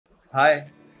Hi,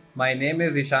 my name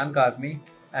is Zeeshan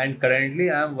and currently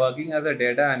I am working as a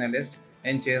data analyst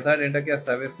in Chesa Data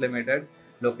Service Limited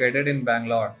located in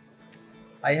Bangalore.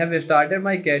 I have started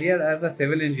my career as a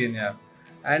civil engineer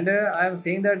and I am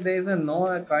seeing that there is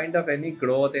no kind of any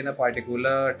growth in a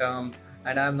particular term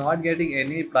and I am not getting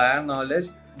any prior knowledge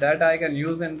that I can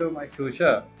use into my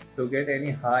future to get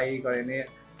any hike or any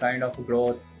kind of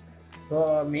growth.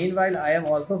 So meanwhile, I am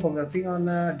also focusing on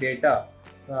data.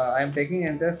 I am taking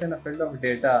interest in the field of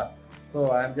data. So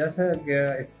I am just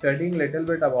studying little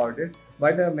bit about it.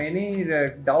 But many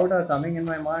doubt are coming in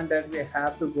my mind that we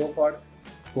have to go for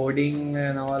coding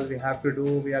and all. We have to do.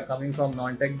 We are coming from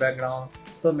non-tech background.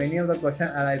 So many of the question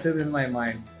arises in my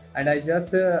mind. And I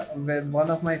just with one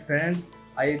of my friends,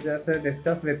 I just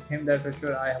discussed with him that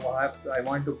sure I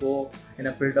want to go in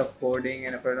a field of coding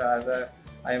in a field as a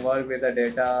I work with the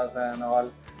data and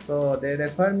all. So they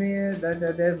refer me that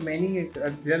there's many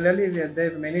generally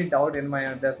there's many doubt in my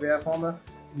mind that we are from a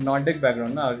non-tech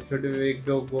background. Now should we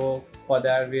go for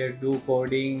that? We do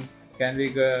coding. Can we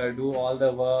do all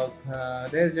the works?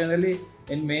 There's generally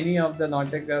in many of the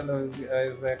non-tech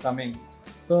is coming.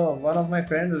 So one of my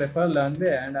friends referred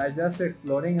Learnbay and I just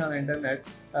exploring on internet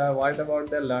what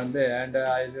about the Learnbay and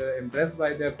I impressed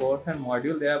by their course and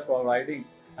module they are providing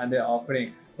and they're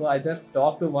offering. So I just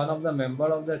talked to one of the member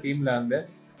of the team Learnbay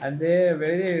and they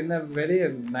very in a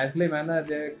very nicely manner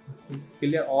they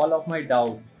clear all of my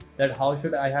doubts that how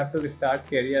should I have to start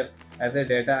career as a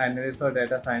data analyst or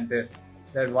data scientist,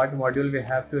 that what module we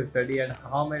have to study and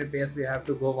how many pages we have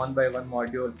to go one by one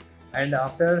module. And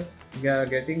after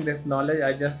getting this knowledge,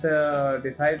 I just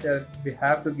decide that we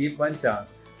have to give one chance.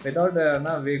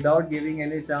 Without giving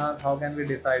any chance, how can we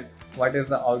decide what is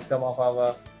the outcome of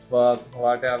our work,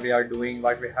 what we are doing,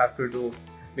 what we have to do?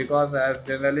 Because as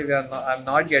generally I'm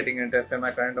not getting interest in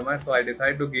my current domain, so I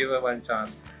decide to give a one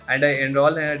chance, and I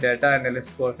enroll in a data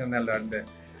analyst course in Learnbay.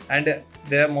 And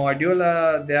their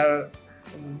module, they are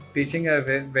teaching a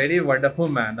very wonderful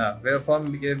manner,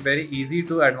 from very easy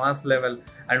to advanced level.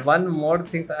 And one more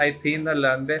things I see in the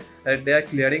Learnbay that they are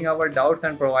clearing our doubts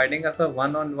and providing us a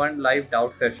one-on-one live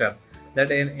doubt session.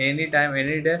 That in any time,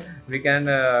 any day, we can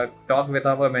talk with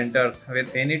our mentors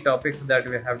with any topics that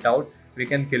we have doubt. We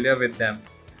can clear with them.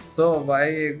 So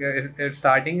by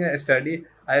starting a study,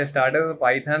 I started with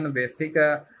Python basic.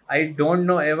 I don't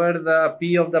know ever the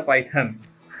P of the Python.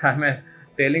 I mean,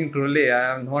 telling truly,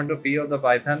 I am not to P of the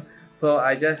Python. So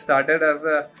I just started as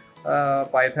a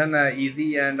Python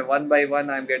easy, and one by one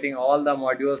I'm getting all the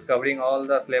modules covering all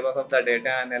the syllabus of the data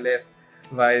analyst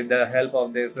by the help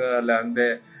of this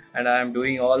Learnbay, and I am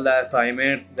doing all the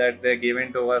assignments that they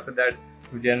given to us that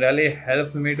generally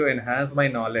helps me to enhance my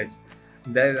knowledge.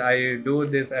 Then I do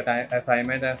this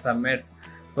assignment and submits.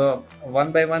 So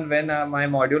one by one, when my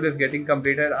module is getting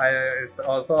completed, it's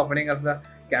also offering us the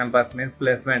campus means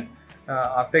placement.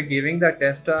 After giving the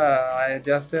test, I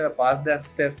just passed that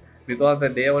test because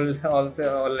they will also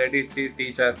already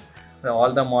teach us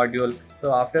all the module.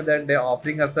 So after that, they're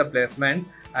offering us the placement,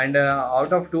 and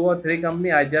out of 2 or 3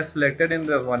 company, I just selected in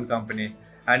the one company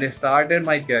and started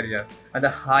my career. And the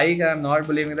hike, I'm not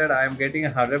believing that I am getting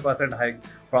 100% hike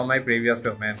from my previous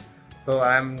domain. So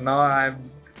I'm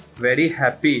very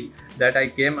happy that I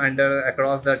came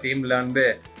across the team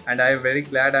Learnbay, and I'm very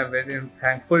glad, I'm very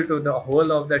thankful to the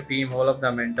whole of the team, whole of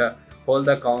the mentor, whole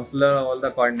the counselor, all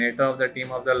the coordinator of the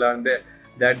team of the Learnbay,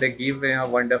 that they give me a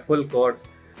wonderful course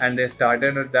and they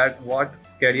started that what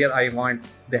career I want.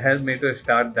 They helped me to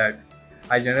start that.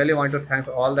 I generally want to thank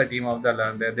all the team of the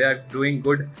Learnbay. They are doing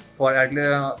good for at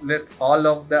least with all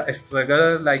of the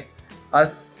struggle like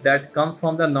us that comes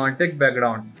from the non-tech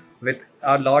background with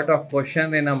a lot of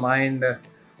questions in a mind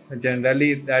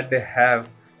generally that they have.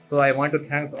 So I want to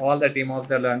thank all the team of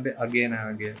the Learnbay again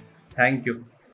and again. Thank you.